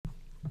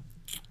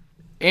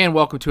And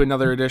welcome to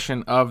another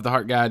edition of the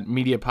Heart God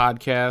Media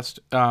Podcast.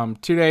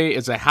 Today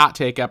is a hot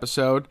take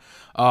episode,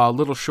 a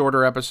little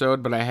shorter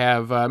episode, but I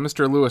have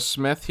Mr. Lewis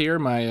Smith here,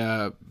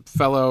 my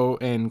fellow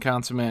and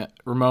consummate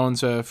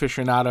Ramones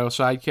aficionado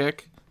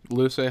sidekick.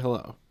 Lewis, say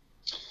hello.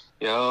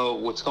 Yo,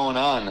 what's going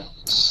on?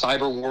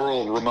 Cyber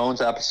World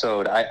Ramones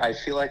episode. I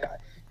feel like,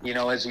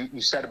 as you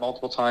said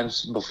multiple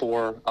times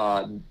before,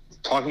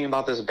 talking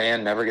about this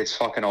band never gets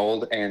fucking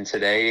old, and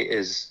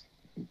today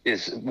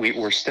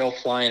we're still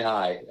flying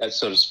high,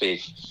 so to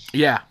speak.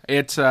 Yeah,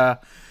 it's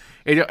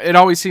it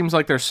always seems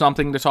like there's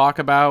something to talk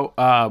about,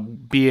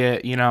 be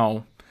it,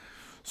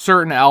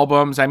 certain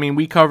albums. I mean,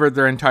 we covered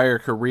their entire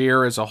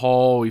career as a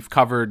whole. We've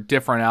covered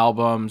different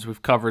albums.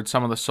 We've covered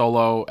some of the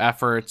solo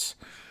efforts.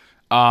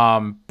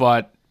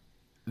 But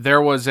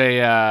there was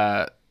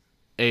a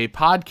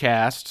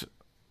podcast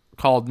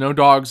called No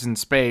Dogs in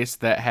Space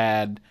that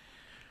had,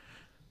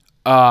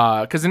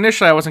 because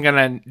initially I wasn't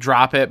going to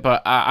drop it,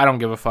 but I don't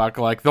give a fuck.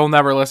 Like, they'll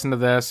never listen to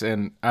this.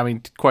 And I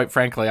mean, quite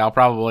frankly, I'll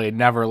probably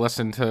never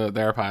listen to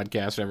their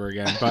podcast ever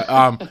again.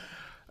 But,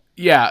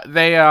 yeah,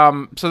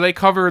 so they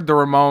covered the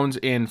Ramones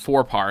in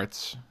 4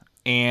 parts,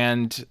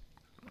 and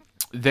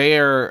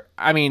the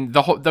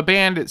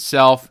band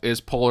itself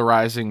is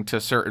polarizing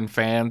to certain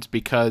fans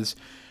because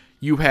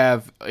you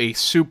have a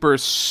super,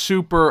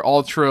 super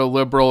ultra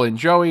liberal in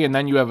Joey, and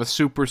then you have a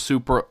super,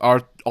 super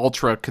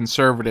ultra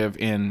conservative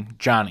in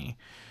Johnny.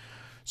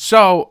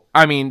 So,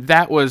 I mean,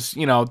 that was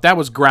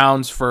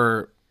grounds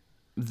for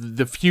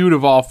the feud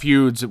of all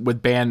feuds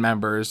with band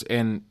members,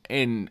 and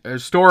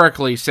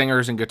historically,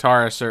 singers and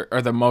guitarists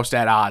are the most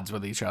at odds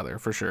with each other,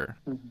 for sure.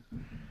 Mm-hmm.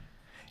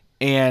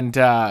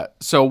 And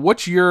so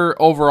what's your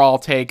overall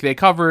take? They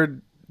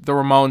covered the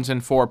Ramones in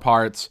 4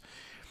 parts,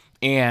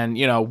 and,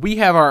 we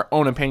have our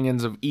own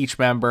opinions of each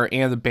member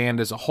and the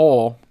band as a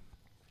whole,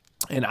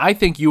 and I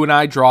think you and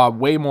I draw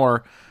way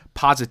more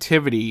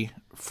positivity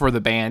for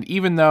the band,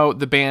 even though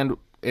the band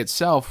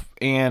itself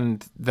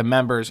and the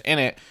members in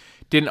it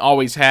didn't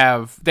always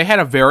they had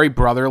a very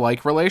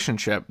brother-like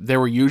relationship. They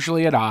were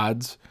usually at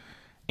odds,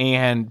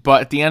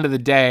 but at the end of the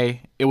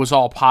day, it was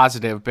all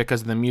positive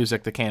because of the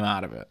music that came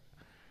out of it.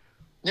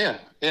 Yeah.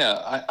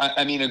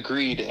 I mean,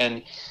 agreed.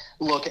 And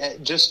look,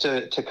 just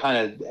to kind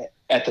of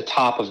at the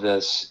top of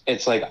this,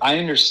 it's like I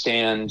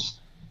understand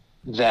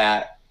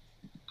that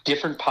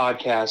different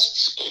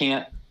podcasts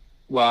can't.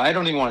 Well, I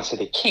don't even want to say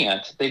they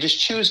can't. They just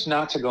choose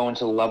not to go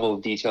into the level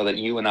of detail that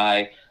you and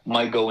I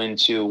might go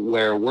into,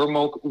 where we're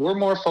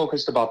more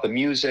focused about the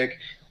music.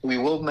 We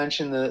will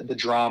mention the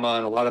drama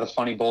and a lot of the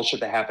funny bullshit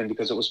that happened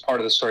because it was part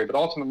of the story. But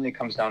ultimately, it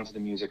comes down to the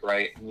music,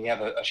 right? And we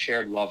have a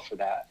shared love for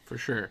that. For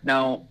sure.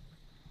 Now,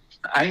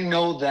 I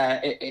know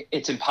that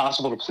it's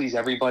impossible to please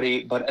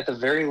everybody, but at the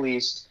very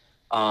least,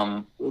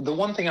 the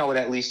one thing I would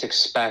at least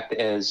expect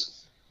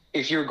is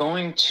if you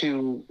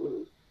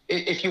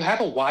have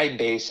a wide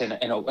base and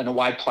a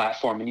wide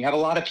platform, and you have a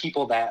lot of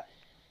people that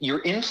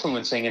you're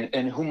influencing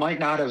and who might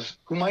not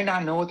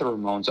know what the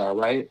Ramones are,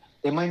 right?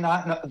 They might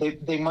not know,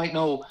 they might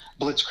know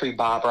Blitzkrieg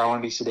Bop or I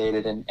Want to Be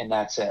Sedated, and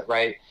that's it,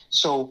 right?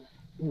 So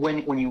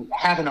when you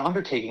have an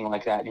undertaking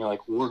like that, and you're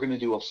like, we're going to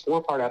do a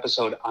 4-part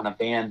episode on a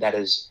band that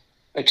is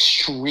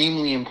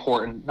extremely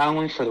important, not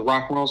only for the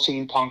rock and roll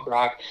scene, punk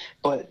rock,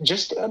 but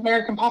just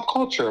American pop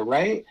culture,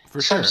 right?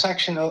 For sure.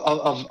 Subsection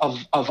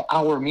of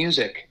our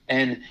music.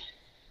 And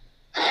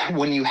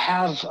when you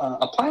have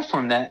a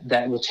platform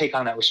that will take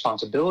on that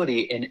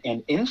responsibility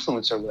and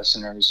influence our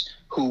listeners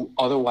who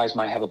otherwise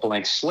might have a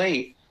blank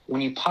slate, when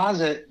you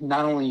posit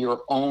not only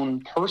your own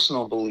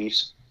personal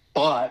beliefs,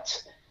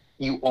 but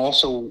you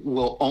also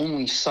will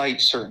only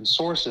cite certain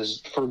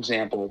sources. For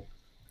example,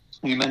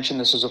 you mentioned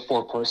this is a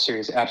 4-part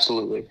series.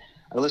 Absolutely.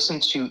 I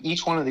listened to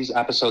each one of these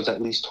episodes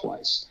at least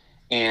twice.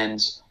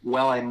 And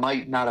while I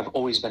might not have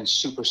always been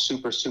super,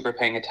 super, super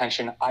paying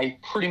attention, I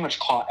pretty much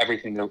caught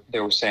everything that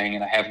they were saying,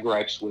 and I have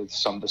gripes with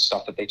some of the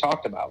stuff that they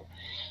talked about.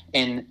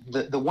 And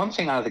the one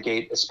thing out of the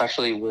gate,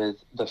 especially with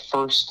the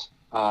first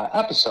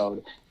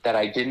episode, that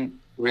I didn't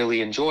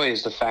really enjoy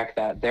is the fact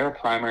that their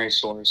primary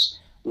source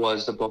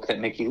was the book that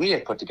Mickey Lee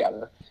had put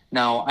together.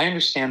 Now, I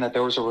understand that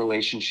there was a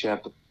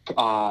relationship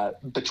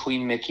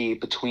between Mickey,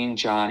 between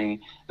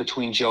Johnny,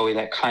 between Joey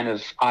that kind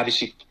of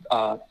obviously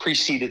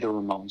preceded the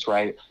Ramones,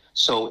 right?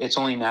 So it's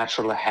only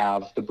natural to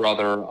have the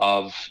brother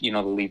of, the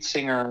lead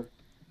singer.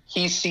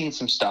 He's seen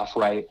some stuff,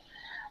 right?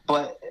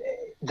 But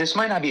this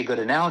might not be a good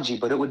analogy,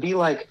 but it'd be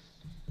like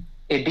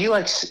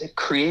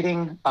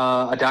creating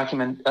a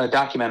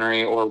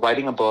documentary or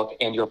writing a book,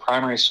 and your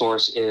primary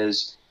source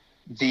is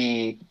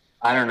the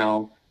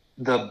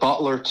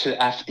butler to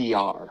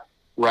FDR,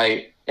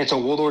 right? It's a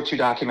World War II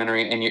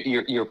documentary, and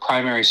your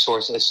primary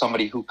source is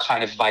somebody who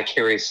kind of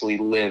vicariously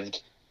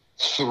lived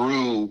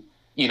through,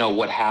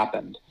 what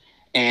happened.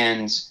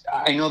 And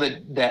I know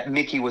that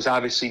Mickey was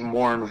obviously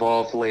more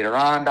involved later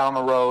on down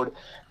the road,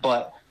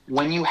 but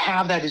when you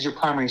have that as your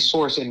primary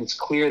source, and it's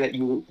clear that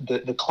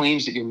the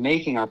claims that you're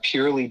making are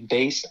purely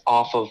based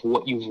off of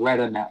what you've read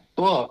in that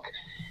book,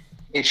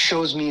 it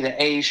shows me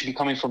that you should be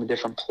coming from a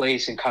different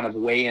place and kind of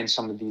weigh in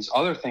some of these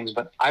other things.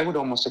 But I would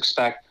almost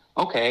expect,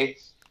 okay,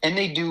 and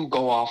they do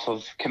go off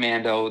of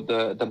Commando,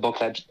 the book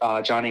that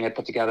Johnny had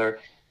put together.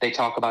 They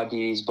talk about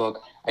Dee's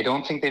book. I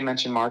don't think they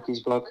mention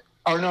Marky's book.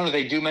 Or no,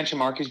 they do mention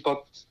Marky's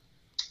book,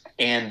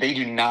 and they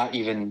do not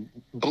even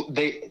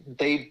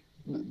they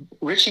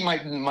Richie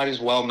might as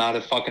well not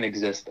have fucking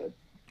existed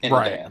in the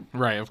band.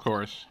 Right, of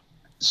course.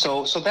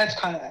 So that's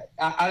kind of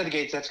out of the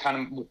gates. That's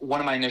kind of one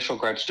of my initial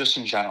gripes, just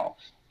in general.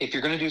 If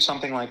you're going to do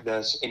something like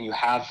this and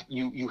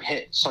you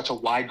hit such a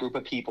wide group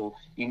of people,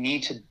 you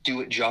need to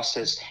do it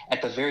justice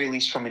at the very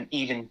least from an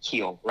even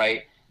keel,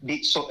 right?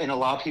 And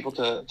allow people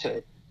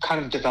to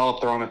kind of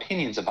develop their own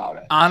opinions about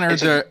it.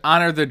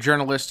 Honor the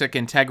journalistic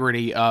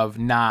integrity of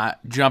not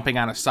jumping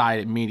on a side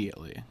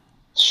immediately.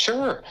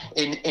 Sure.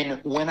 And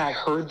when I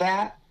heard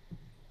that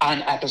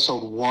on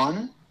episode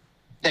 1,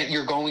 that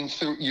you're going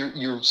through,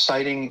 you're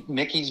citing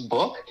Mickey's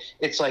book,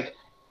 it's like,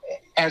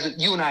 as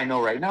you and I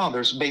know right now,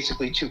 there's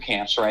basically 2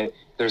 camps, right?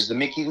 There's the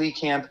Mickey Lee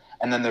camp,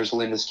 and then there's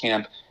Linda's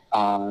camp.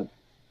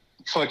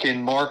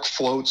 Fucking Mark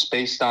floats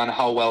based on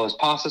how well his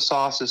pasta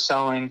sauce is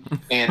selling,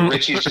 and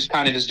Richie's just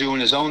kind of just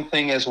doing his own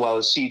thing, as well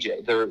as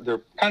CJ. They're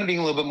kind of being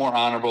a little bit more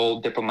honorable,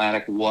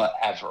 diplomatic,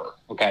 whatever.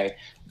 Okay,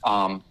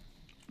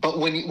 but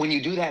when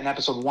you do that in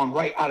episode 1,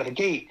 right out of the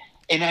gate,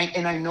 and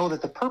I know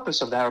that the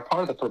purpose of that, or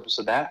part of the purpose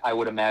of that, I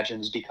would imagine,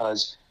 is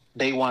because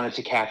they wanted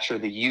to capture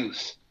the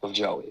youth of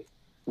Joey.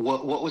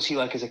 What was he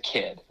like as a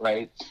kid,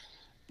 right?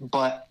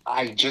 But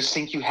I just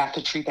think you have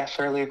to treat that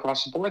fairly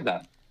across the board.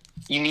 Then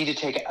you need to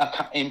take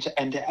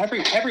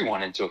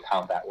everyone into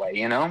account that way,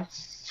 you know?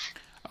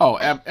 Oh,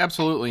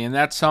 absolutely, and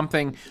that's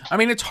something. I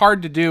mean, it's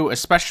hard to do,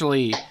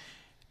 especially.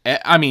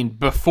 I mean,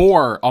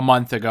 before a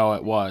month ago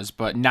it was,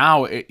 but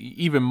now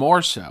even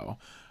more so.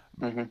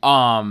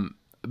 Mm-hmm.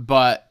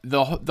 But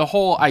the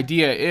whole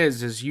idea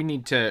is you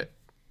need to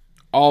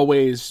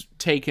always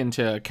take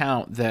into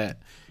account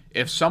that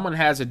if someone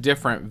has a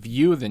different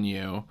view than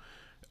you,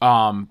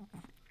 and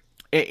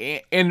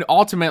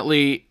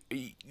ultimately,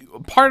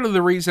 part of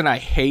the reason I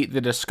hate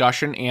the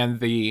discussion and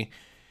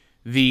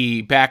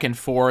the back and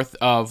forth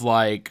of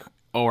like,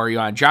 oh, are you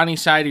on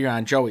Johnny's side or you're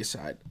on Joey's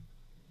side?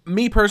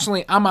 Me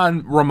personally, I'm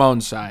on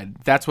Ramon's side.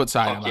 That's what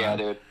side I'm on. Fuck yeah,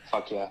 dude.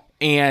 Fuck yeah.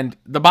 And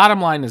the bottom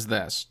line is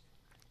this,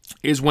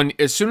 is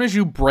as soon as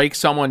you break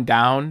someone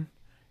down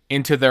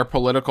into their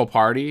political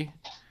party,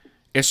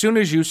 as soon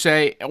as you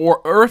say,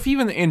 or if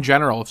even in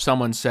general, if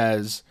someone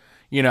says,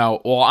 you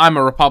know, well, I'm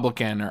a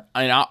Republican,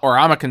 or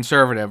I'm a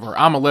conservative, or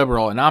I'm a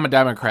liberal, and I'm a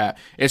Democrat,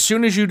 as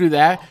soon as you do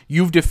that,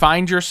 you've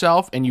defined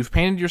yourself and you've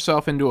painted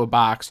yourself into a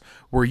box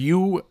where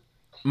you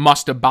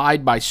must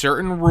abide by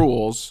certain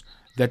rules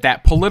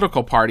that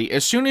political party,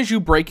 as soon as you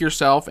break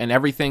yourself and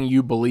everything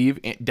you believe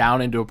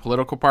down into a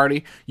political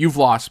party, you've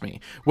lost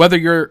me. Whether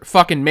you're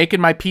fucking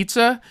making my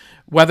pizza,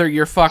 whether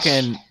you're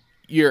fucking,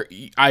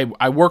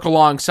 I work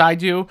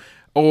alongside you,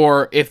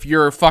 or if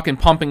you're fucking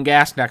pumping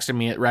gas next to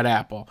me at Red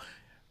Apple,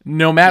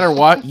 no matter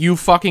what, you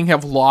fucking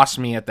have lost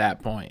me at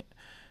that point.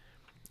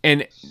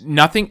 And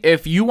nothing,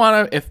 if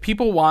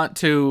people want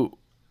to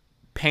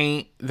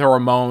paint the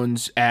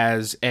Ramones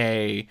as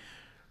a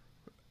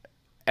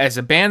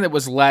band that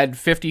was led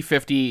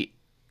 50-50,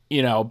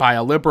 you know, by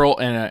a liberal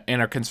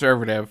and a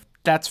conservative,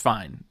 that's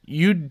fine.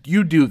 You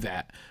do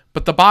that.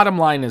 But the bottom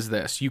line is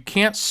this. You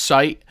can't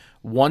cite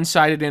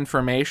one-sided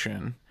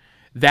information.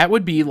 That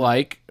would be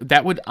like,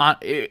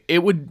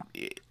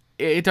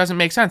 it doesn't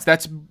make sense.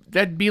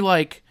 That'd be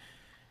like,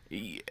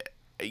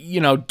 you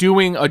know,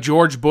 doing a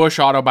George Bush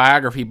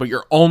autobiography, but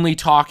you're only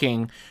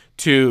talking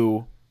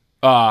to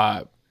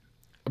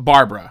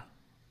Barbara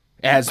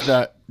that's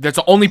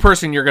the only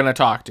person you're going to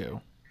talk to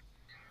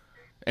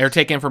or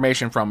take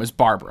information from is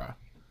Barbara.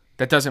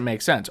 That doesn't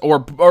make sense.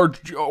 Or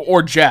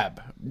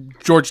Jeb,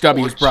 George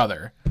W.'s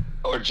brother.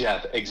 Or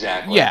Jeb,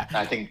 exactly. Yeah.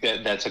 I think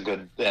that's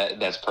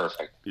that's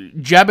perfect.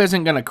 Jeb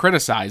isn't going to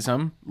criticize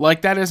him.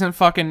 Like, that isn't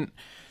fucking...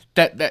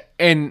 That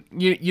and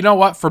you know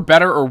what? For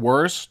better or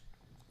worse,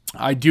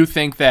 I do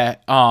think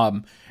that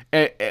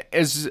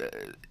as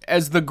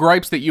the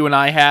gripes that you and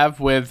I have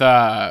with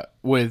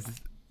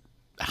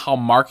how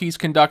Marky's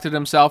conducted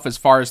himself as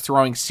far as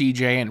throwing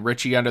CJ and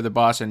Richie under the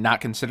bus and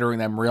not considering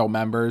them real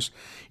members,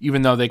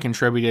 even though they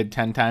contributed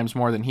 10 times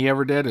more than he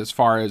ever did as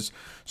far as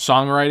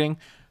songwriting.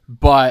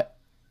 But,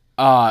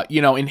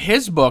 you know, in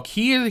his book,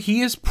 he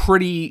is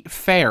pretty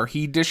fair.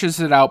 He dishes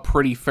it out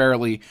pretty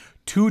fairly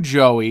to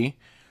Joey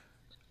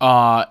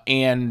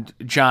and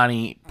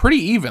Johnny pretty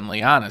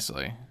evenly,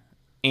 honestly.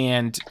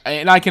 And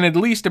I can at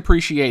least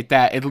appreciate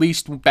that, at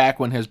least back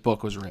when his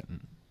book was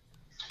written.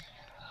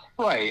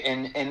 Right,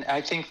 and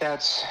I think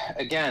that's,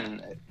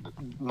 again,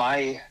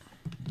 my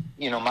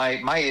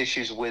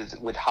issues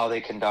with how they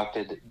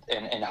conducted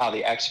and how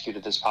they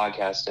executed this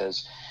podcast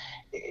is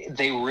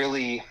they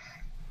really,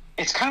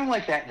 it's kind of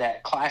like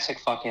that classic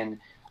fucking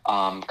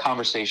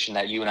conversation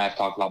that you and I have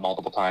talked about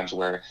multiple times,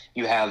 where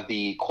you have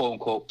the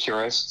quote-unquote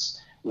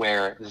purists,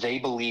 where they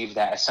believe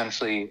that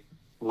essentially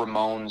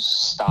Ramones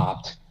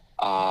stopped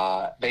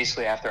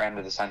basically after end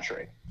of the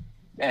century.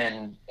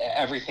 and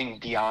everything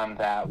beyond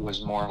that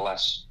was more or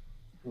less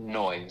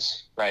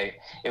noise, right?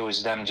 It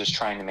was them just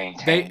trying to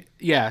maintain.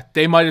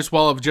 They might as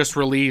well have just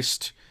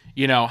released,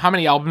 how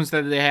many albums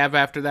did they have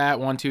after that?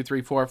 1, 2,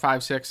 3, 4,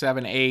 5, 6,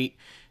 7, 8,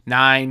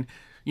 9.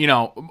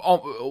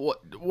 What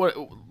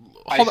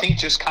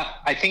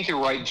I think you're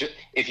right.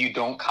 If you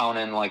don't count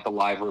in like the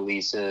live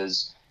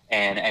releases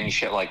and any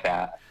shit like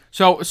that.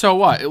 So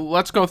what?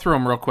 Let's go through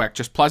them real quick.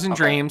 Just Pleasant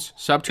Dreams,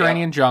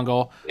 Subterranean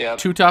Jungle,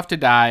 Too Tough to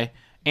Die,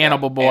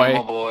 Animal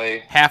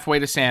Boy, Halfway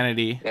to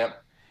Sanity. Yep.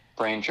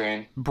 Brain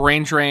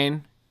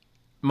Drain,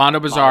 Mondo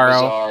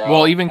Bizarro.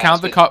 We'll even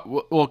count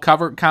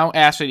count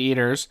Acid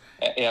Eaters.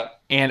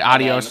 Yep. And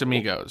Adios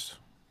Amigos.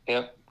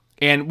 Yep.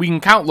 And we can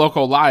count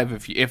Loco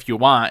Live if you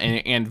want,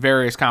 and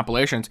various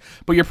compilations.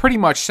 But you're pretty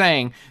much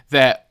saying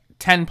that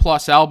 10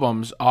 plus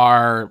albums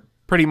are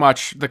pretty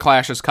much the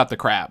Clash's Cut the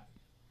Crap.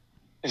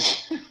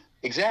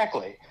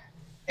 Exactly.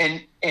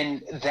 And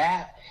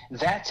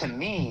that to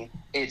me,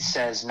 it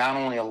says not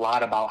only a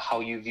lot about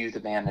how you view the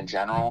band in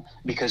general,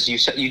 because you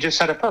just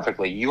said it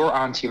perfectly. You're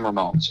on Team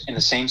Ramones in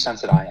the same sense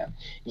that I am.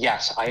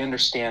 Yes, I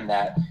understand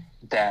that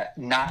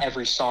not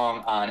every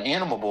song on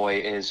Animal Boy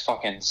is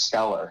fucking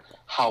stellar.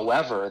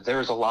 However,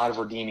 there's a lot of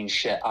redeeming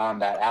shit on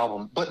that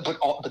album,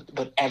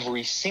 but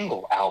every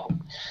single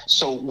album.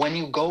 So when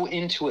you go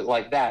into it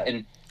like that,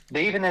 and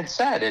they even had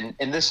said,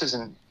 and this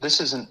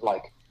isn't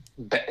like,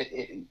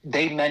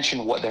 they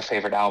mentioned what their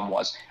favorite album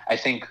was. I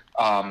think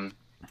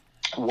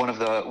one of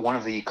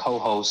the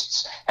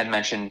co-hosts had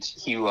mentioned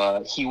he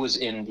was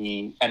in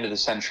the End of the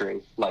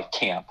Century like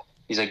camp.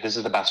 He's like, this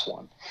is the best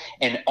one.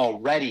 And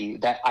already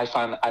that I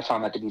found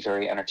that to be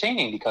very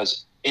entertaining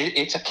because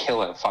it's a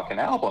killer fucking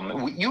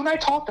album. You and I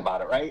talked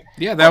about it, right?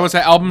 Yeah, that was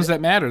the Albums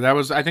That Matter.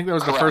 I think that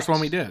was the first one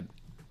we did.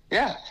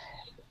 Yeah.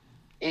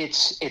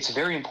 It's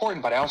very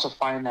important, but I also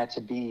find that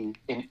to be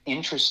an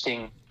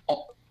interesting,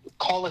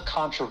 call it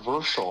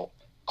controversial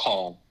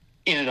call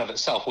in and of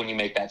itself when you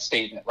make that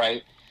statement,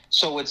 right?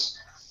 So it's,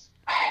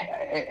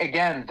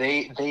 again,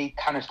 they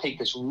kind of take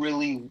this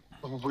really,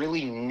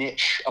 really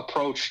niche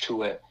approach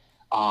to it.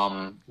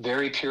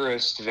 Very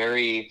purist,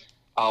 very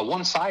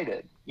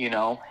one-sided,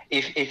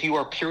 if you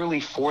are purely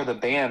for the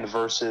band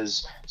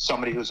versus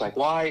somebody who's like,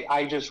 well,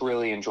 I just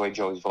really enjoy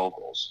Joey's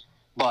vocals.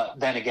 But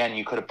then again,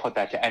 you could have put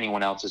that to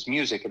anyone else's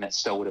music and it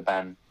still would have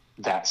been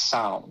that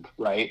sound,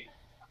 right?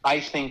 I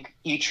think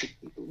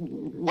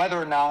whether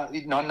or not,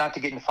 not to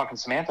get into fucking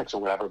semantics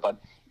or whatever, but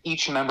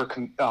each member,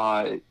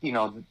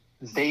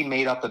 they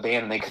made up the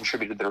band and they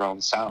contributed their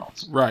own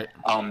sounds. Right.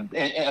 And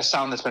a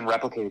sound that's been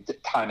replicated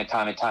time and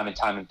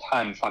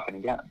time fucking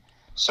again.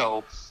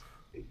 So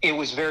it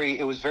was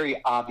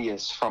very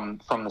obvious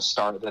from the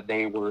start that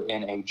they were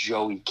in a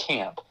Joey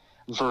camp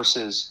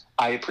versus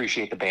I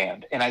appreciate the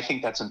band. And I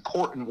think that's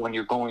important when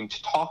you're going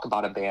to talk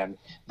about a band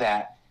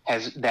that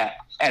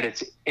at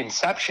its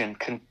inception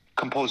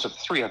composed of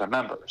 3 other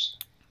members.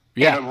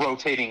 Yeah. And a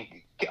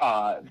rotating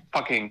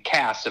fucking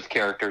cast of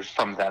characters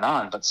from then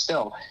on, but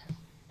still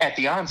at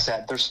the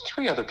onset, there's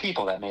 3 other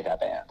people that made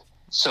that band.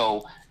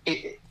 So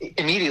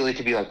immediately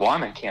to be like, well,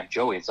 I'm in Camp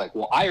Joey. It's like,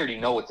 well, I already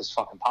know what this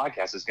fucking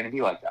podcast is going to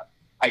be like that.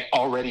 I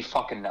already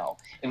fucking know.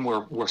 And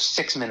we're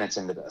 6 minutes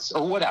into this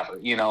or whatever,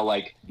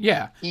 like.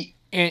 Yeah.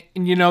 And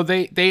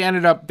they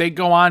ended up, they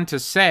go on to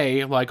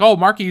say like, oh,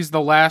 Marky's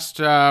the last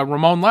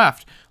Ramone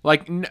left.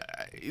 Like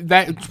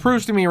that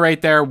proves to me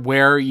right there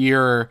where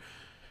you're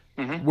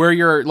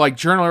like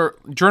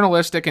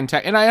journalistic and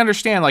and I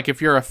understand like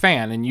if you're a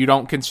fan and you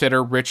don't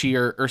consider Richie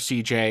or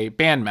CJ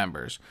band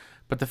members,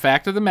 but the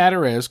fact of the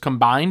matter is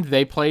combined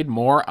they played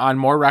on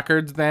more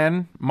records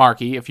than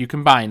Marky if you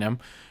combine them.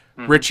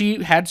 Mm-hmm.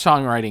 Richie had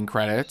songwriting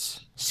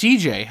credits.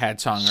 CJ had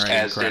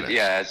songwriting credits.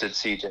 As did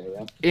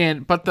CJ. Yeah.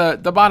 But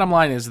the bottom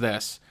line is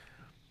this: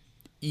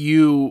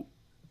 you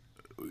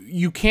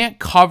can't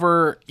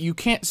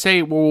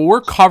say, well,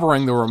 we're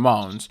covering the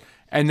Ramones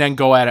and then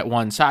go at it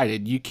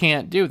one-sided. You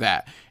can't do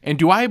that. And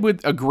do I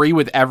would agree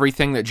with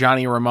everything that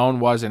Johnny Ramone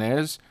was and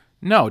is?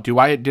 No.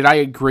 Did I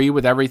agree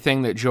with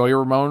everything that Joey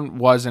Ramone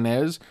was and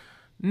is?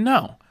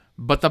 No.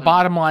 But the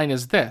bottom line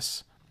is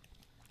this: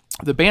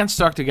 the band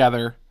stuck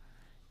together.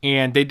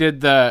 And they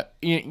did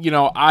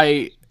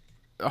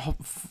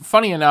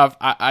funny enough,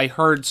 I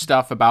heard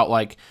stuff about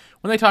like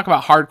when they talk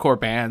about hardcore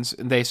bands,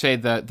 they say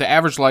the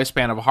average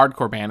lifespan of a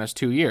hardcore band is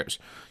 2 years.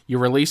 You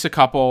release a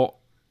couple,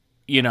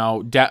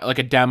 like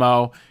a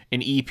demo,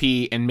 an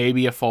EP, and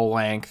maybe a full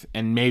length,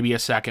 and maybe a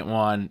second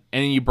one,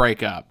 and then you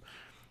break up.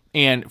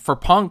 And for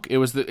punk, it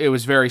was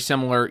very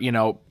similar,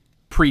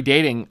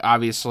 predating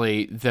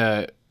obviously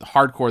the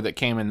hardcore that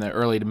came in the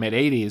early to mid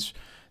 80s.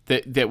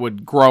 That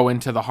would grow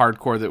into the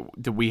hardcore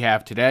that we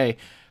have today.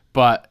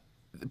 But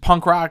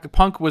punk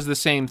was the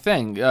same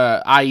thing.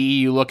 I.e.,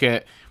 you look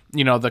at,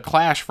 the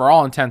Clash for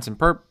all intents and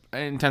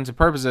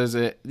purposes,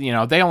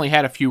 they only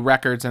had a few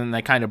records and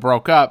they kind of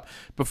broke up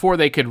before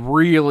they could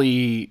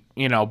really,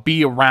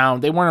 be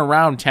around. They weren't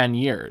around 10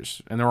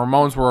 years. And the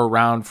Ramones were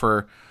around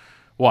for,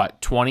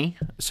 20?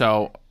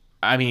 So,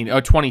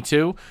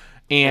 22?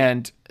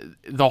 And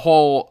the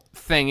whole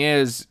thing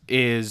is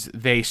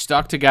they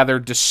stuck together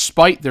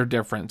despite their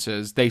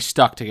differences. They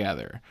stuck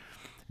together.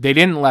 They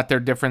didn't let their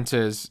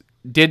differences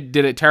did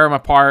it tear them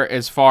apart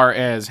as far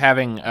as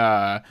having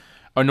a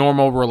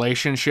normal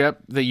relationship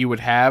that you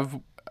would have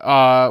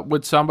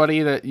with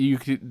somebody that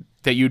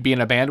you'd be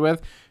in a band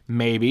with?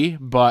 Maybe,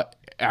 but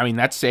I mean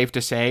that's safe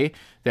to say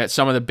that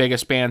some of the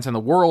biggest bands in the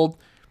world,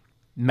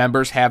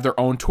 members have their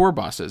own tour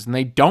buses and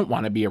they don't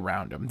want to be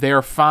around them.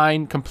 They're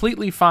fine,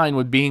 completely fine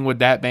with being with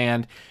that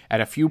band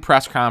at a few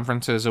press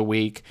conferences a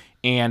week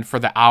and for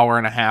the hour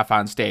and a half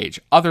on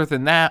stage. Other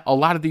than that, a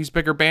lot of these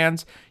bigger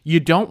bands, you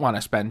don't want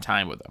to spend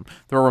time with them.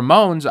 The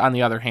Ramones, on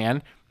the other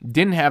hand,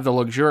 didn't have the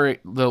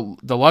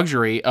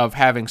luxury of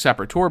having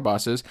separate tour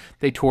buses.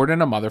 They toured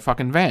in a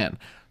motherfucking van.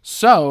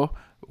 So,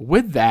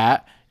 with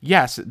that,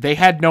 yes, they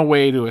had no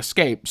way to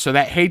escape. So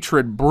that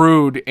hatred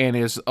brewed and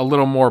is a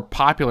little more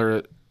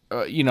popular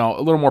a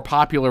little more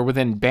popular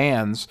within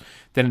bands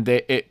than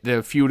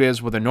the feud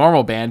is with a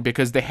normal band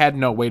because they had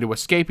no way to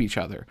escape each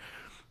other.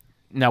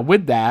 Now,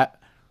 with that,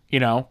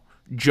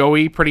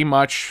 Joey pretty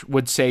much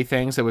would say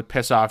things that would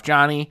piss off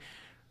Johnny.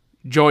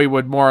 Joey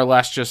would more or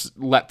less just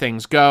let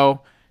things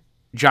go.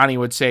 Johnny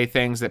would say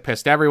things that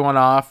pissed everyone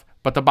off.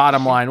 But the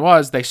bottom line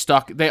was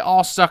they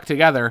all stuck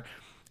together,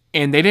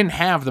 and they didn't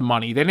have the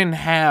money. They didn't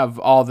have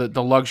all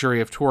the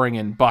luxury of touring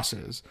in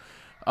buses.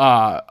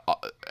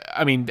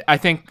 I mean, I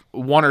think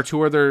one or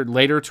two of their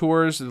later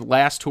tours, the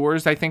last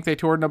tours, I think they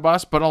toured in a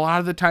bus, but a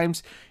lot of the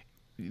times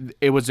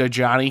it was a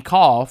Johnny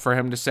call for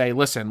him to say,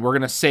 listen, we're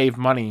going to save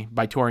money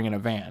by touring in a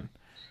van.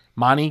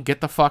 Monty, get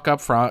the fuck up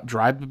front,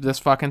 drive this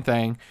fucking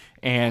thing,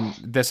 and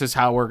this is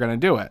how we're going to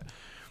do it.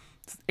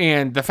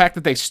 And the fact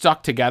that they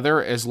stuck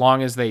together as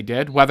long as they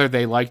did, whether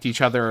they liked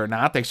each other or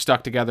not, they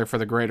stuck together for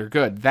the greater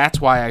good.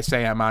 That's why I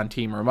say I'm on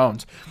Team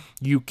Ramones.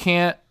 You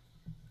can't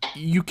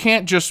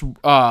just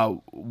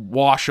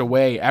wash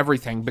away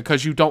everything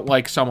because you don't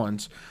like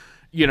someone's,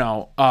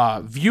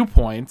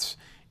 viewpoints.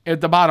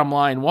 The bottom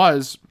line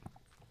was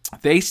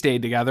they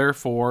stayed together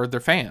for their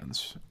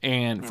fans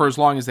and for as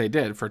long as they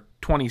did, for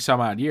 20 some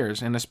odd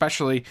years. And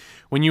especially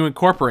when you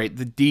incorporate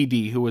the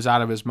DD who was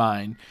out of his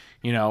mind,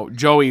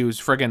 Joey who's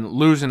friggin'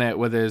 losing it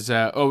with his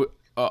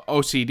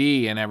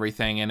OCD and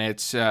everything. And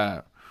it's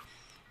to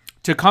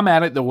come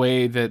at it the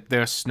way that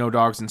this No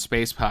Dogs in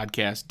Space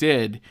podcast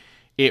did,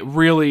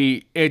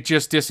 it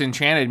just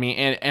disenchanted me.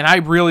 And I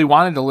really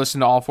wanted to listen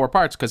to all four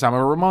parts because I'm a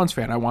Ramones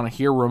fan. I want to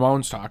hear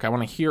Ramones talk. I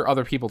want to hear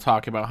other people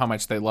talk about how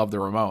much they love the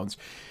Ramones.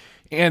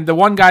 And the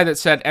one guy that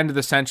said End of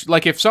the Century,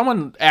 like if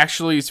someone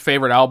actually's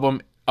favorite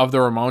album of the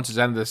Ramones is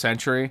End of the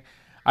Century,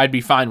 I'd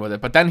be fine with it.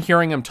 But then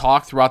hearing him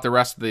talk throughout the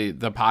rest of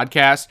the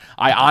podcast,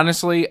 I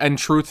honestly and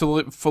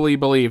truthfully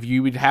believe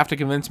you would have to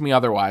convince me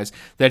otherwise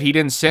that he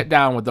didn't sit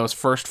down with those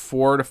first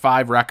 4 to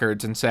 5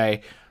 records and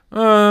say,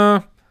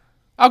 I'll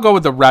go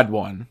with the red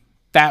one.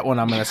 That one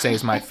I'm going to say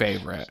is my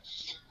favorite.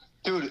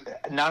 Dude,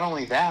 not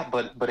only that,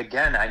 but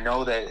again, I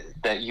know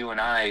that you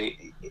and I,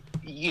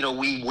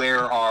 we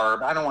wear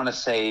our, I don't want to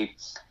say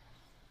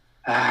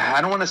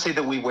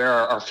that we wear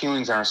our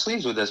feelings on our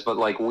sleeves with this, but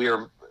like we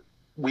are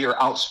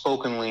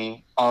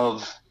outspokenly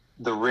of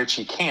the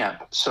Richie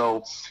camp.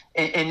 So,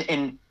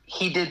 and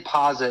he did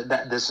posit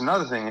that this is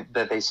another thing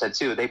that they said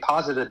too. They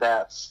posited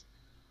that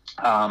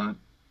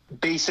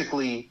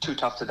basically Too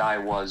Tough to Die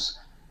was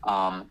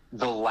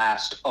the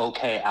last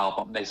okay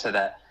album. They said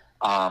that,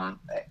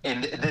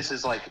 and this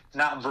is like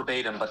not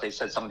verbatim, but they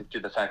said something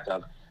to the effect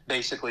of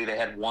basically they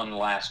had one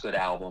last good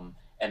album,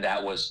 and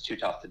that was Too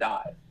Tough to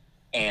Die.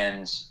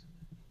 And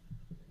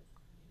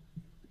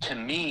to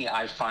me,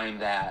 I find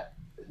that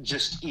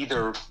just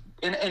either,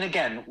 and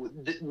again,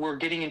 we're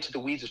getting into the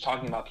weeds of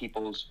talking about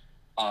people's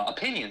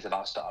opinions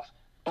about stuff,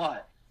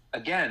 but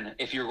again,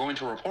 if you're going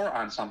to report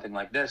on something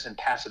like this and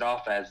pass it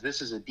off as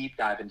this is a deep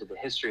dive into the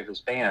history of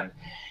this band,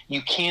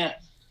 you can't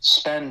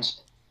spend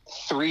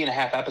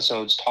 3.5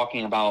 episodes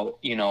talking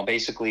about,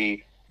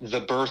 basically the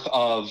birth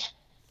of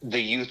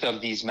the youth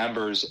of these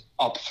members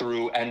up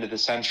through End of the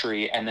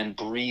Century and then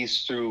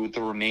breeze through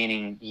the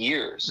remaining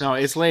years. No,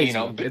 it's lazy.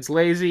 It's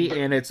lazy,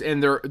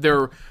 and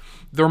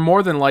they're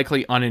more than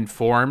likely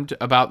uninformed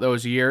about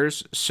those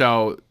years.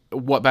 So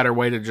what better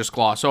way to just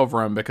gloss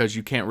over them because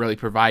you can't really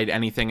provide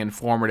anything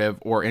informative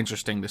or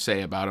interesting to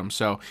say about them.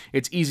 So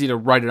it's easy to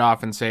write it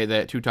off and say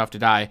that Too Tough to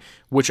Die,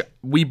 which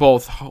we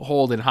both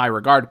hold in high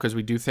regard because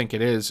we do think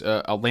it is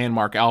a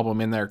landmark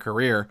album in their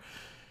career,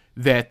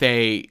 that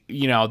they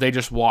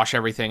just wash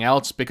everything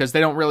else because they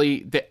don't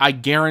really, I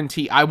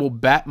guarantee, I will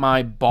bet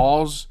my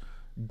balls,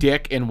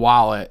 dick, and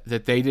wallet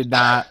that they did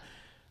not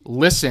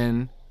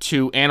listen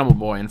to Animal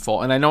Boy in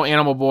full. And I know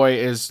Animal Boy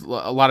is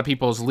a lot of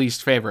people's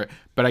least favorite,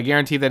 but I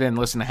guarantee they didn't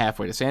listen to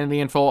Halfway to Sanity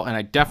in full, and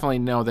I definitely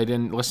know they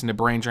didn't listen to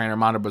Brain Drain or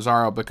Mondo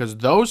Bizarro because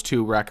those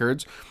two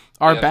records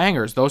are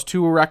bangers. Those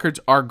two records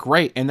are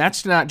great, and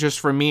that's not just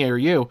for me or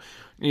you.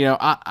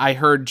 I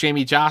heard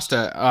Jamie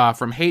Josta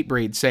from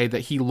Hatebreed say that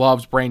he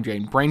loves Brain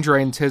Drain. Brain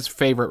Drain's his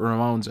favorite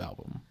Ramones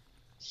album.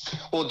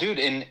 Well, dude,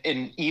 and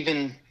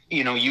even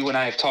you and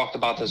I have talked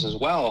about this as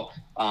well,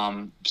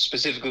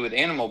 specifically with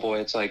Animal Boy.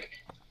 It's like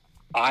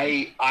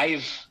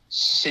I've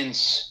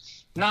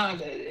since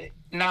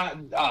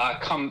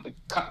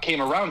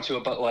came around to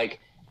it, but like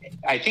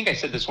I think I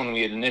said this when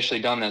we had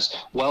initially done this.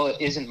 Well, it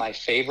isn't my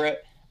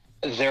favorite.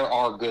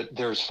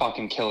 There's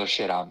fucking killer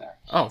shit on there.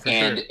 Oh, for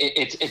and sure.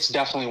 It's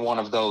definitely one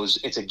of those.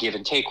 It's a give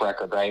and take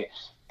record, right?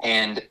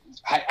 And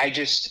I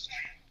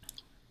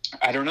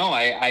don't know.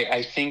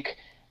 I think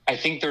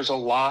there's a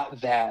lot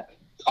that,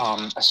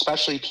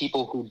 especially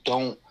people who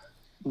don't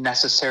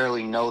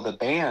necessarily know the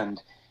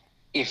band,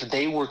 if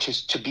they were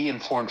to be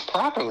informed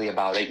properly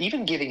about it,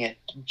 even giving it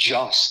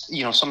just,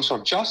 some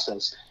sort of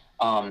justice.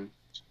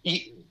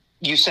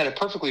 You said it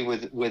perfectly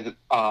with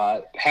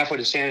Halfway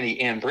to Sanity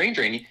and Brain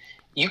Drain.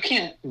 You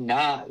can't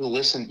not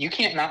listen. You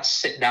can't not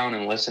sit down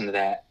and listen to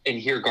that and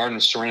hear Garden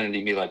of Serenity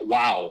and be like,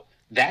 wow,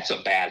 that's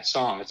a bad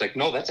song. It's like,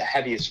 no, that's a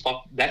heavy as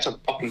fuck. That's a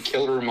fucking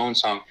Killer Ramon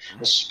song,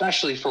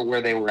 especially for where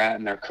they were at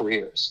in their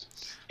careers.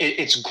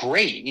 It's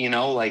great,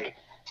 like,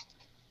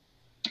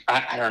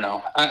 I don't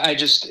know. I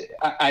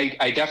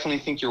definitely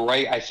think you're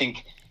right. I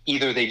think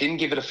either they didn't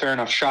give it a fair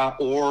enough shot,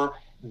 or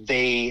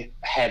they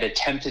had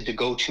attempted to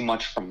go too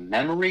much from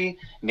memory.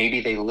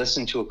 Maybe they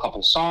listened to a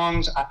couple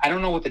songs. I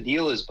don't know what the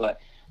deal is, but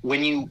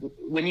when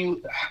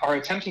you are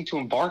attempting to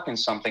embark in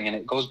something, and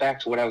it goes back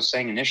to what I was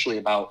saying initially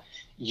about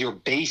your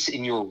base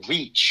and your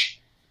reach,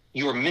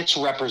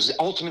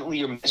 ultimately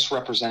you're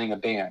misrepresenting a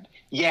band.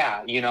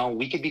 Yeah,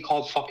 we could be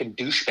called fucking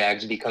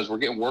douchebags because we're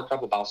getting worked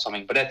up about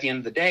something, but at the end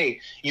of the day,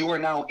 you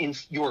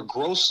are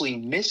grossly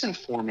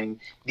misinforming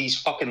these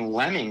fucking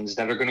lemmings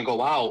that are going to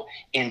go out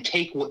and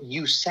take what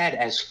you said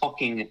as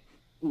fucking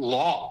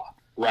law,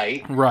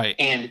 right? Right.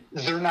 And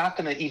they're not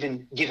going to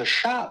even give a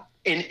shot.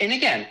 And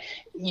again,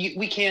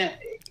 we can't.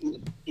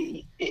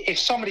 If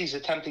somebody's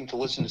attempting to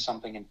listen to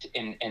something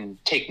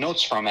and take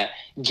notes from it,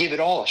 give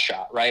it all a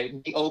shot,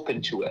 right? Be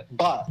open to it.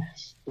 But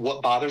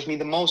what bothers me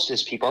the most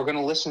is people are going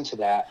to listen to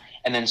that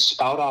and then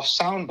spout off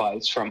sound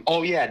bites from,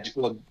 oh yeah,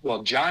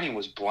 well Johnny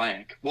was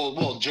blank.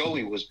 Well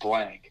Joey was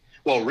blank.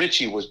 Well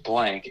Richie was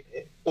blank.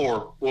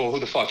 Or well, who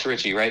the fuck's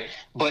Richie, right?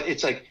 But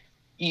it's like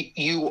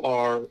you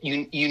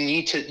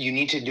need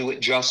to do it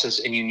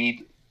justice, and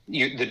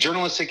the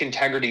journalistic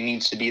integrity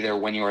needs to be there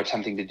when you are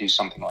attempting to do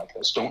something like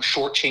this. Don't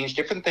shortchange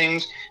different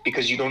things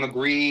because you don't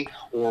agree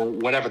or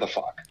whatever the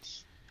fuck.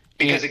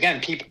 Because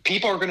again,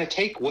 people are going to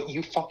take what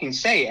you fucking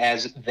say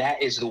as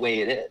that is the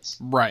way it is.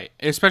 Right.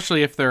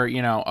 Especially if they're,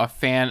 a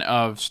fan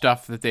of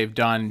stuff that they've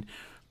done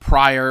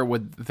prior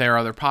with their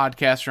other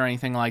podcasts or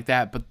anything like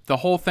that. But the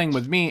whole thing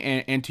with me,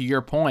 and to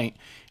your point,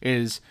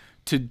 is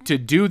to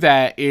do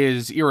that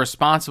is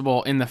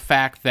irresponsible in the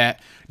fact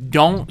that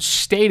don't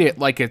state it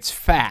like it's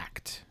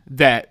fact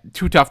that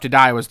Too Tough to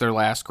Die was their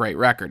last great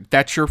record.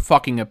 That's your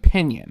fucking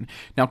opinion.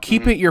 Now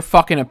keep it your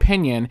fucking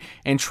opinion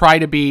and try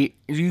to be,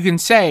 you can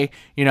say,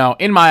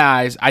 in my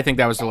eyes, I think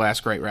that was the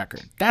last great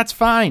record. That's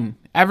fine.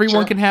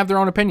 Everyone can have their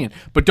own opinion.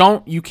 But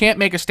you can't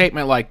make a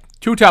statement like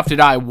Too Tough to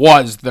Die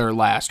was their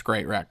last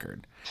great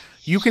record.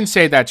 You can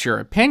say that's your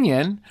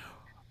opinion,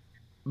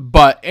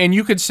 and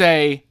you could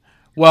say,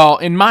 well,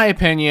 in my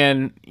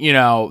opinion,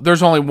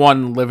 there's only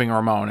one living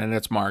Ramon, and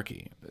it's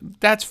Marky.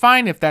 That's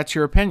fine if that's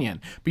your opinion.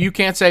 But you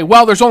can't say,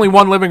 well, there's only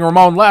one living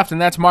Ramon left, and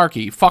that's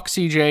Marky. Fuck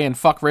CJ and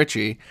fuck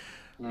Richie.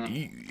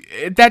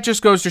 That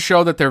just goes to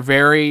show that they're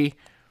very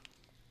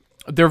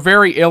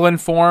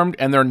ill-informed,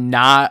 and they're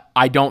not,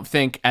 I don't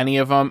think, any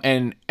of them.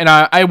 And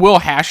I will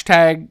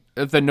hashtag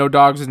the No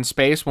Dogs in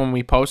Space when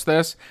we post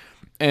this.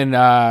 And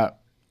I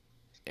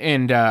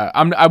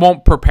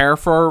won't prepare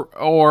for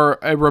or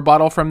a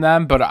rebuttal from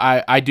them, but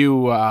I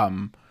do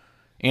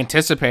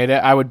anticipate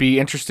it. I would be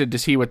interested to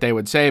see what they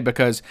would say,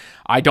 because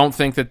I don't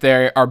think that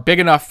they are big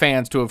enough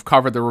fans to have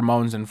covered the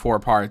Ramones in 4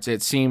 parts.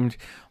 It seemed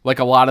like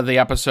a lot of the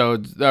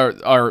episodes,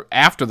 or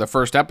after the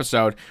first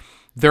episode,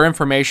 their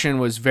information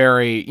was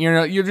very,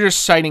 you're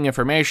just citing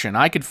information.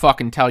 I could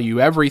fucking tell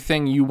you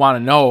everything you want to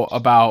know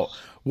about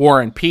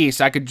War and Peace.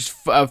 I could just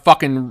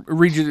fucking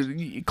read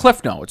you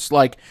Cliff Notes.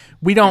 Like,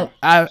 we don't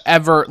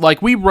ever, like,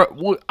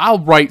 I'll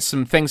write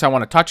some things I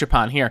want to touch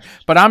upon here,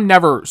 but I'm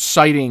never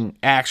citing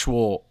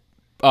actual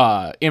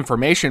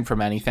information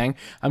from anything.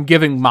 I'm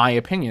giving my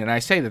opinion, and I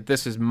say that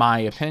this is my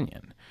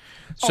opinion.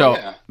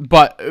 So,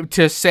 but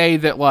to say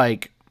that,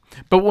 like,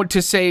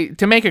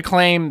 to make a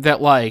claim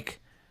that, like,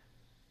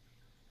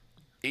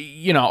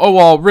 oh,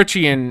 well,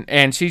 Richie and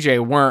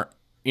CJ weren't,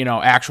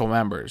 actual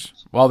members.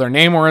 Well, their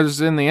name was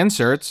in the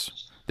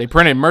inserts. They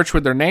printed merch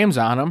with their names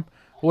on them.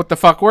 What the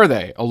fuck were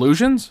they?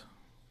 Illusions?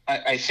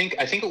 I think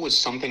it was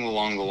something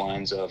along the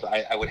lines of,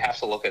 I would have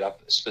to look it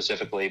up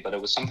specifically, but it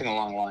was something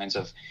along the lines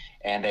of,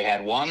 and they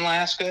had one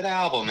last good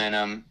album in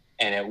them,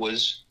 and it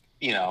was,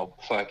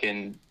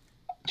 fucking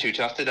Too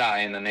Tough to Die,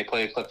 and then they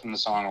play a clip from the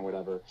song or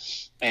whatever.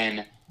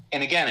 And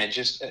again, it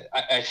just,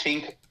 I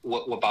think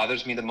what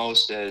bothers me the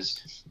most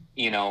is,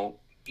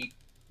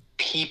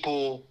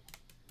 people,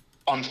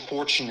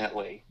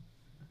 unfortunately,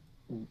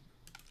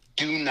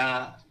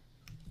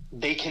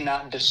 they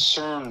cannot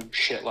discern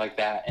shit like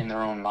that in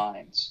their own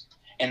minds.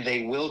 and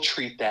they will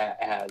treat that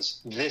as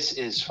this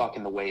is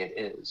fucking the way it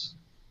is.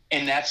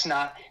 And that's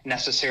not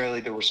necessarily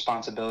the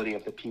responsibility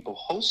of the people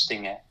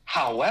hosting it.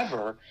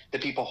 However, the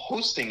people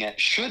hosting it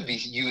should be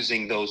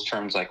using those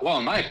terms like, well,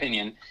 in my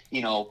opinion,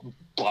 blah,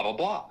 blah,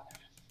 blah.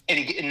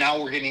 And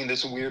now we're getting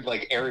this weird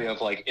like area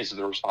of like, is it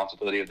the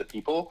responsibility of the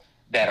people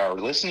that are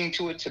listening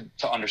to it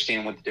to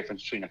understand what the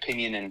difference between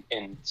opinion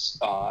and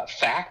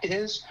fact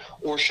is?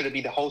 Or should it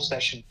be the host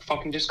that should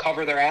fucking just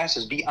cover their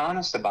asses, be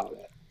honest about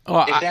it?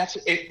 Well,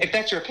 if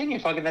that's your opinion,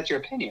 fucking that's your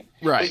opinion.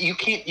 Right. But you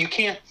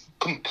can't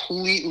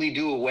completely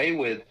do away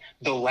with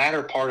the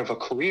latter part of a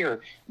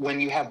career when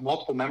you have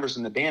multiple members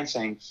in the band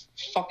saying,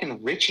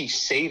 fucking Richie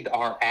saved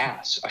our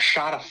ass, a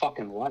shot of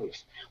fucking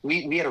life.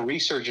 We had a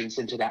resurgence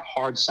into that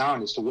hard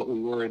sound as to what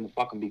we were in the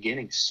fucking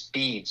beginning.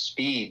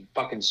 Speed,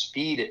 fucking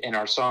speed in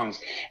our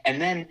songs.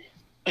 And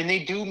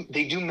they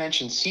do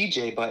mention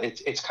CJ, but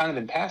it's kind of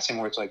in passing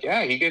where it's like,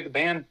 yeah, he gave the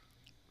band,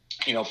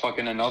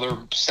 fucking another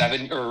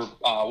 7 or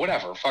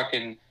whatever,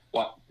 fucking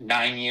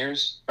 9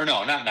 years? Or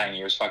no, not 9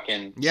 years,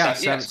 fucking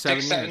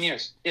 7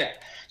 years. Yeah.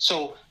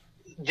 So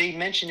they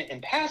mention it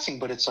in passing,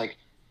 but it's like,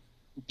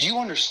 do you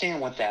understand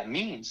what that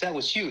means? That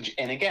was huge.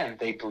 And again,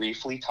 they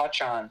briefly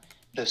touch on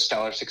the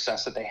stellar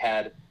success that they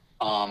had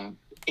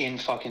in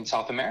fucking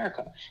South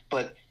America.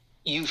 But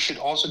you should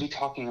also be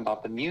talking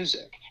about the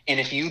music. And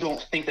if you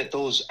don't think that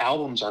those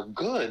albums are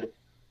good,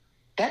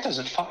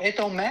 it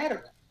don't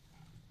matter.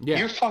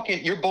 Yeah.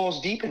 You're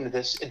balls deep into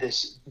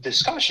this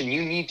discussion.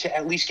 You need to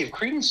at least give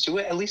credence to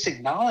it, at least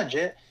acknowledge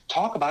it,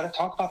 talk about it,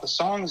 talk about the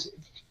songs.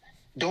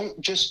 Don't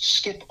just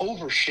skip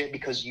over shit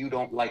because you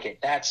don't like it.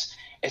 That's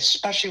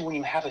especially when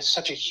you have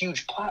such a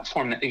huge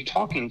platform that you're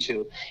talking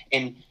to,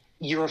 and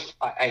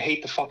I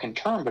hate the fucking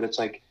term, but it's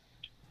like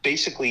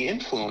basically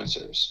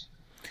influencers.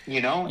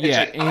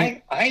 It's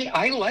like,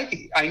 I like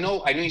it. I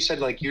know you said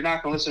like you're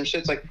not gonna listen to shit.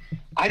 It's like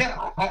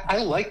I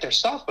like their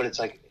stuff, but it's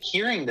like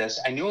hearing this,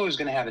 I knew I was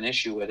gonna have an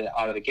issue with it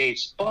out of the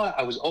gates, but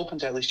I was open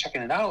to at least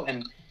checking it out.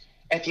 And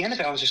at the end of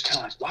it, I was just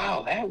kind of like,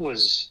 wow, that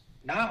was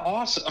not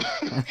awesome.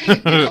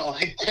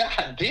 Like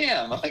god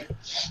damn, like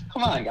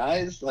come on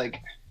guys, like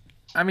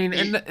I mean,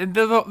 and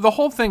the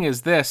whole thing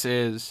is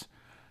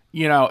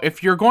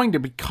if you're going to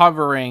be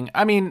covering,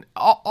 I mean,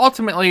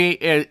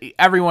 ultimately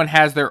everyone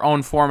has their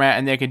own format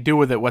and they can do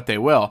with it what they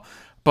will.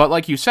 But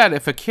like you said,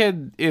 if a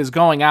kid is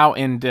going out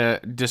and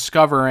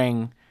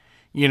discovering,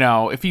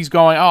 if he's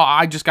going, oh,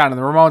 I just got into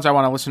the Ramones, I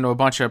want to listen to a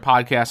bunch of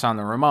podcasts on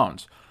the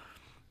Ramones,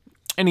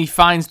 and he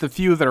finds the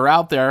few that are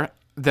out there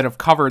that have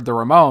covered the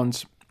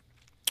Ramones,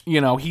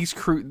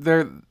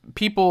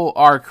 people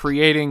are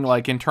creating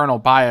like internal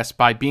bias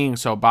by being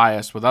so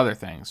biased with other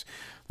things.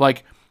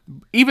 Like,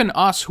 even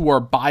us who are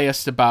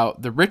biased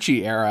about the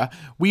Richie era,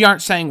 we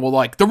aren't saying, well,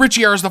 like, the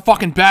Richie era is the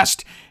fucking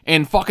best,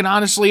 and fucking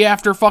honestly,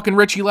 after fucking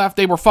Richie left,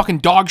 they were fucking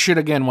dog shit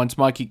again once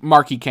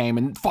Marky came,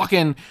 and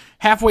fucking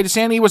Halfway to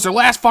Sanity was their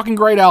last fucking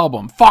great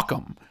album. Fuck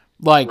them.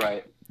 Like,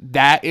 right.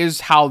 That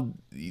is how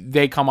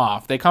they come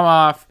off. They come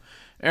off,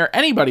 or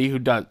anybody who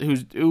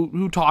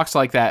talks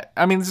like that.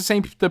 I mean, it's the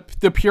same,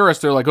 the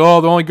purists, they're like,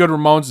 oh, the only good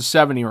Ramones is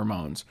 70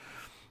 Ramones.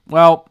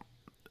 Well,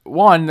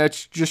 one,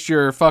 that's just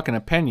your fucking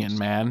opinion,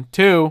 man.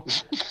 Two,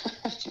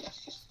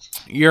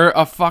 you're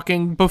a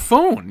fucking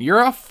buffoon.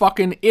 You're a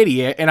fucking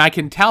idiot, and I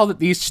can tell that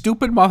these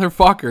stupid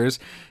motherfuckers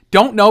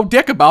don't know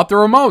dick about the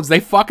Ramones. They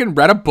fucking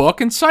read a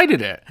book and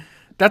cited it.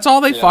 That's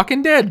all they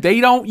fucking did.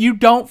 You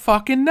don't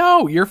fucking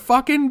know. You're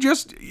fucking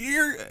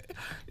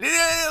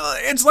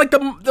it's like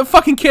the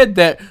fucking kid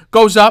that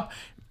goes up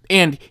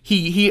and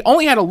he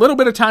only had a little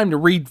bit of time to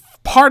read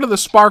part of the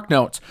Spark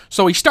Notes.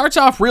 So he starts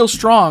off real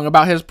strong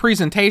about his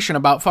presentation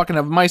about fucking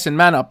of Mice and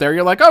Men up there.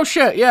 You're like, oh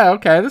shit, yeah,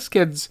 okay, this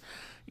kid's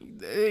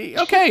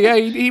okay, yeah,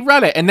 he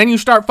read it. And then you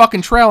start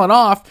fucking trailing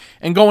off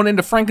and going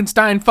into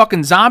Frankenstein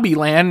fucking zombie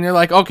land, and you're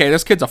like, okay,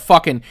 this kid's a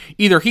fucking,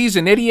 either he's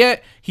an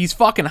idiot, he's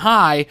fucking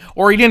high,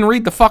 or he didn't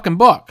read the fucking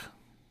book.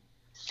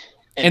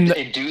 And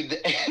dude,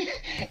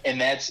 and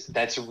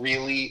that's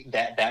really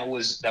that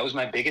was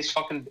my biggest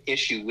fucking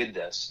issue with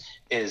this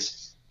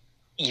is,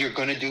 you're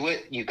gonna do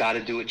it, you got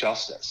to do it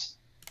justice.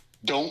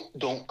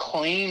 Don't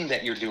claim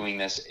that you're doing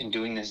this and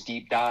doing this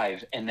deep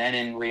dive, and then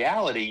in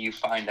reality you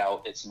find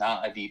out it's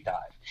not a deep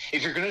dive.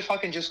 If you're gonna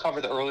fucking just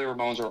cover the early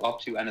Ramones or up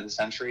to End of the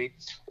Century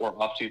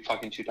or up to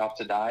fucking Too Tough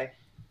to Die,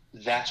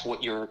 that's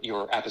what your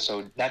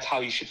episode. That's how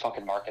you should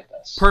fucking market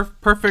this.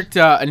 Perfect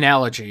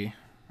analogy.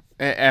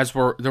 As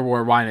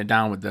we're winding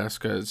down with this,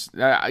 because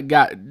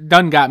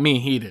got me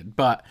heated.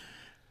 But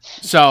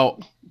so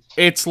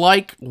it's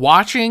like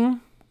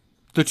watching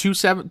the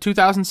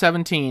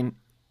 2017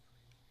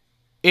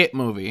 It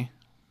movie,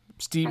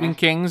 Stephen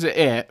King's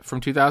It from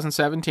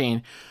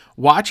 2017.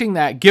 Watching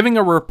that, giving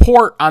a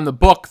report on the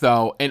book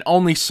though, and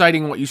only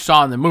citing what you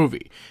saw in the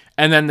movie,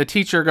 and then the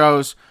teacher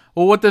goes,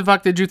 "Well, what the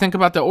fuck did you think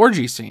about the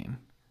orgy scene?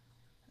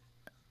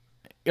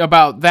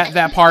 About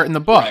that part in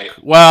the book?"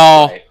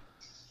 Right.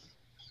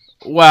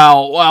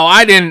 Well,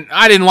 I didn't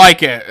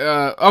like it.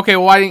 Okay,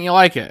 well, why didn't you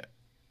like it?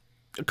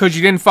 Because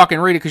you didn't fucking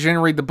read it, because you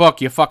didn't read the book.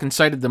 You fucking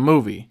cited the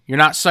movie. You're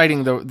not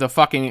citing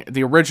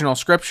the original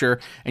scripture,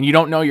 and you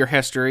don't know your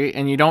history,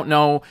 and you don't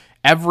know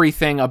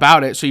everything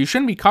about it. So you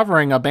shouldn't be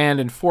covering a band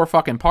in 4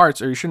 fucking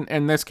parts, or you shouldn't,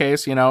 in this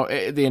case,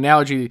 the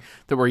analogy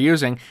that we're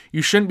using,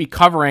 you shouldn't be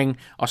covering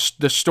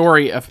the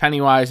story of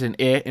Pennywise and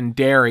It and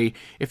Derry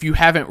if you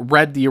haven't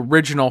read the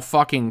original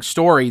fucking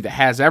story that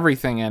has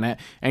everything in it,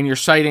 and you're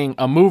citing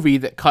a movie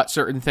that cut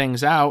certain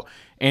things out.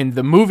 And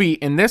the movie,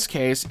 in this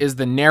case, is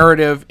the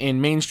narrative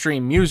in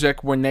mainstream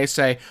music when they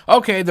say,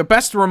 okay, the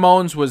best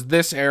Ramones was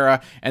this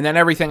era, and then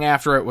everything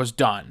after it was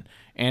done.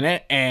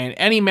 And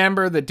any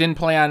member that didn't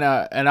play on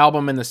an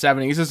album in the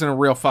 70s isn't a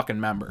real fucking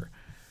member.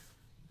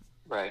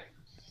 Right.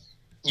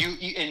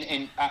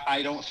 And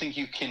I don't think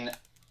you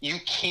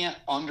can't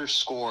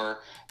underscore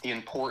the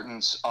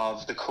importance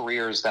of the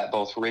careers that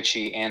both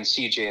Richie and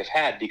CJ have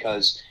had,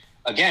 because,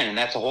 again, and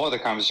that's a whole other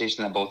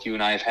conversation that both you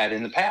and I have had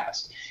in the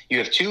past. You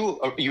have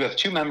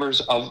two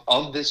members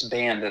of this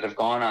band that have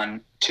gone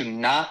on to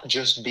not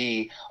just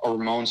be a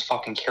Ramones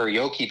fucking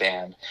karaoke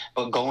band,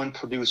 but go and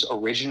produce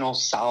original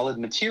solid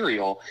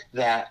material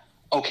that,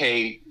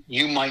 okay,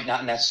 you might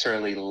not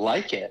necessarily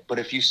like it, but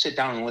if you sit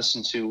down and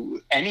listen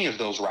to any of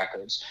those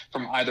records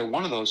from either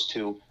one of those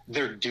two,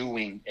 they're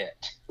doing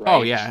it. Right?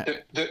 Oh, yeah.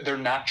 They're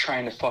not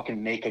trying to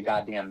fucking make a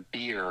goddamn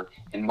beer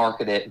and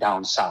market it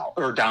down south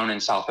or down in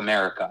South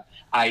America,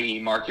 i.e.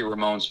 Marky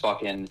Ramone's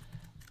fucking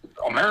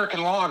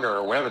American Lager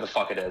or whatever the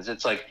fuck it is.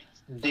 It's like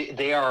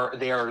they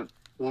are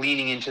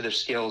leaning into their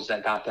skills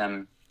that got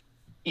them,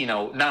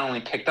 not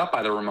only picked up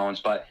by the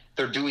Ramones, but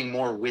they're doing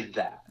more with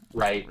that,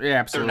 right? Yeah,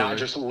 absolutely. They're not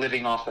just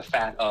living off the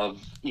fat of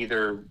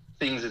either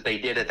things that they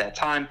did at that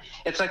time.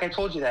 It's like I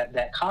told you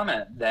that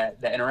comment,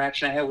 that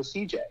interaction I had with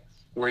CJ,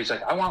 where he's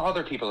like, I want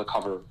other people to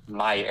cover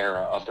my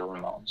era of the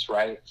Ramones,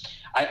 right?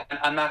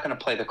 I'm not going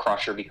to play the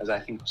Crusher because I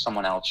think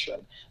someone else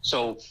should.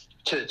 So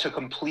to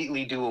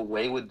completely do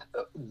away with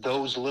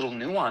those little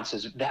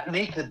nuances that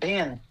make the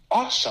band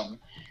awesome,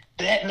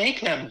 that make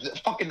them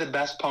fucking the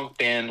best punk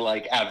band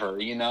like ever,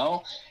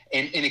 And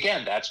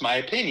again, that's my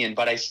opinion,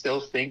 but I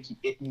still think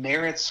it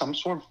merits some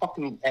sort of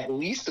fucking at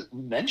least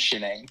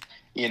mentioning,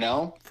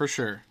 For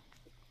sure.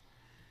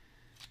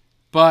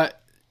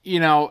 But,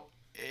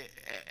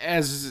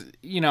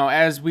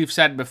 as we've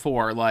said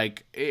before,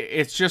 like,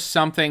 it's just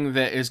something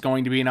that is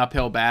going to be an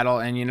uphill battle.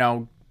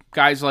 And,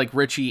 guys like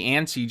Richie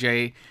and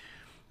CJ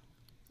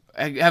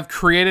have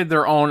created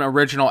their own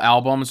original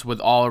albums with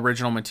all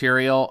original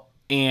material.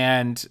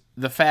 And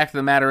the fact of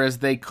the matter is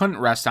they couldn't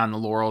rest on the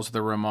laurels of the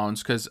Ramones,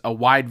 because a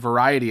wide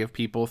variety of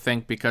people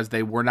think because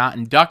they were not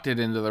inducted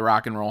into the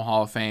Rock and Roll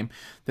Hall of Fame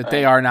that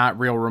they are not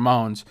real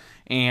Ramones.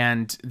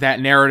 And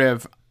that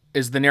narrative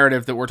is the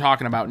narrative that we're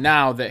talking about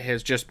now that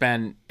has just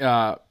been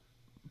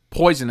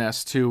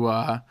poisonous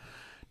to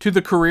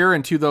the career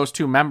and to those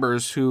two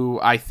members who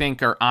I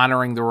think are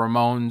honoring the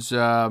Ramones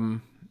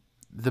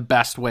the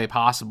best way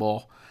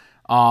possible,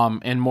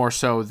 and more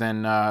so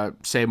than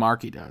say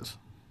Marky does.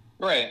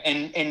 Right,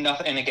 and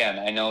nothing. And again,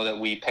 I know that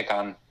we've picked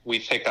on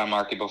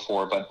Marky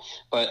before, but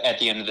at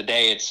the end of the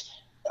day, it's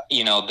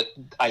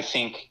I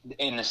think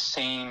in the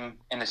same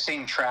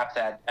trap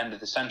that End of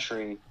the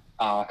Century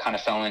kind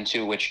of fell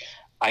into, which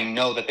I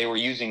know that they were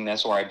using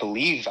this, or I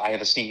believe I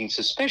have a sneaking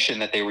suspicion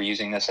that they were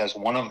using this as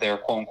one of their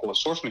quote unquote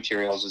source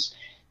materials. Is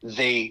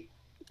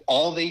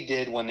all they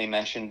did when they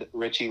mentioned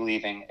Richie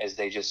leaving is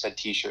they just said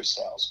T-shirt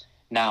sales.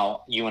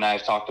 Now, you and I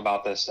have talked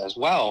about this as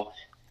well.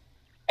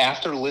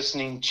 After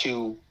listening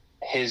to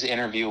his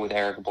interview with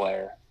Eric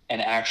Blair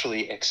and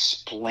actually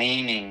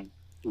explaining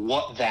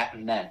what that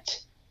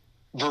meant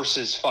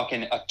versus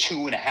fucking a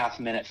 2.5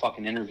 minute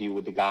fucking interview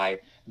with the guy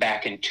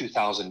back in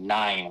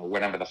 2009 or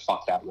whatever the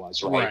fuck that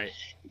was, right?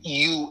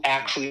 You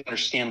actually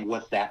understand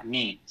what that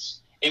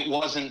means. It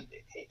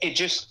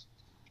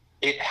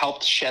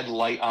helped shed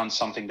light on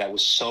something that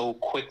was so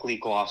quickly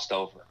glossed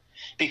over.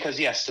 Because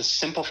yes, to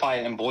simplify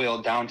it and boil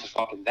it down to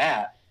fucking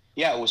that,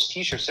 yeah, it was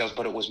T-shirt sales,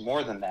 but it was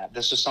more than that.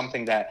 This was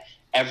something that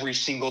every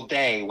single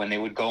day when they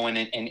would go in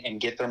and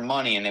get their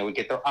money and they would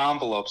get their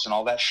envelopes and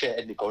all that shit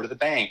and to go to the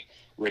bank,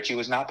 Richie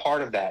was not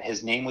part of that.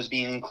 His name was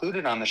being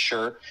included on the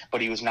shirt,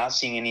 but he was not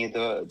seeing any of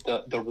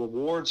the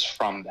rewards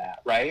from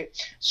that, right?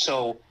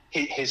 So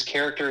his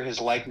character, his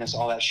likeness,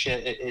 all that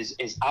shit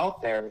is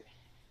out there.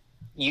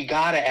 You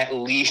gotta at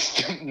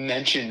least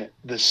mention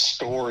the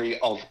story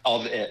of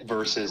it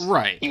versus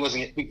right. He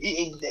wasn't,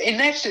 and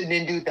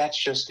that's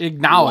just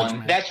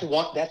acknowledgement. That's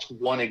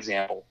one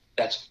example.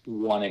 That's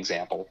one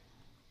example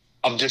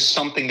of just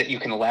something that you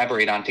can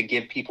elaborate on to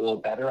give people a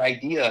better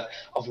idea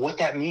of what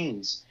that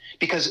means.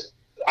 Because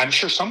I'm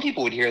sure some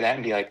people would hear that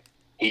and be like,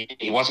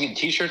 he wasn't getting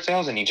T-shirt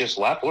sales and he just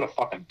left. What a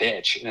fucking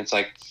bitch. And it's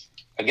like,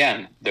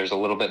 again, there's a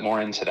little bit more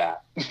into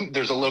that.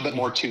 There's a little bit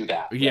more to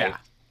that. Right? Yeah.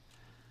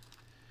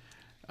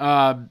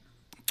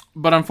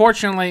 But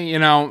unfortunately,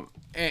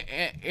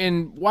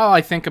 and while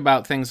I think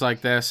about things like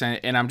this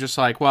and I'm just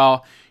like,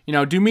 well,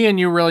 do me and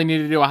you really need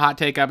to do a hot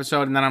take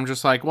episode? And then I'm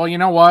just like, well, you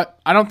know what?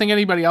 I don't think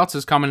anybody else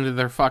is coming to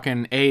their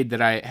fucking aid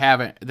that I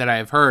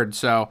have heard.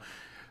 So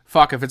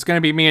fuck, if it's going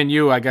to be me and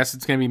you, I guess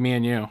it's going to be me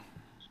and you.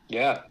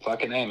 Yeah,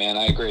 fucking A, man.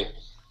 I agree.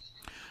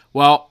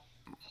 Well,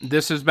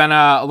 this has been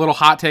a little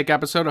hot take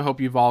episode. I hope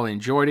you've all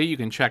enjoyed it. You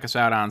can check us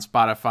out on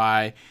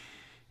Spotify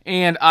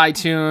and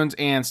iTunes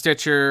and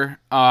Stitcher,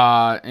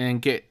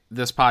 and get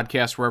this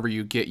podcast wherever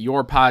you get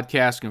your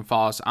podcast. You can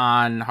follow us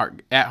on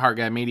at Heart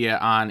Guide Media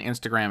on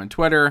Instagram and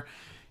Twitter,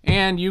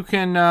 and you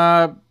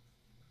can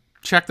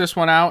check this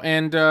one out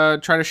and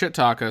try to shit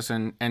talk us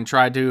and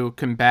try to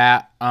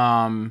combat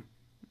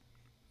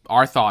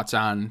our thoughts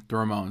on the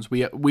Ramones.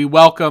 We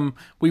welcome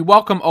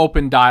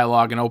open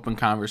dialogue and open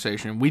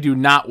conversation. We do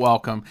not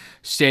welcome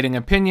stating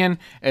opinion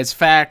as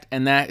fact,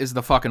 and that is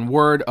the fucking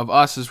word of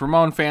us as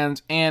Ramone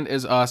fans and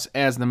as us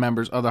as the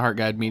members of the Heart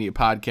Guide Media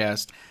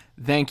podcast.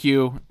 Thank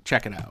you.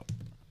 Check it out.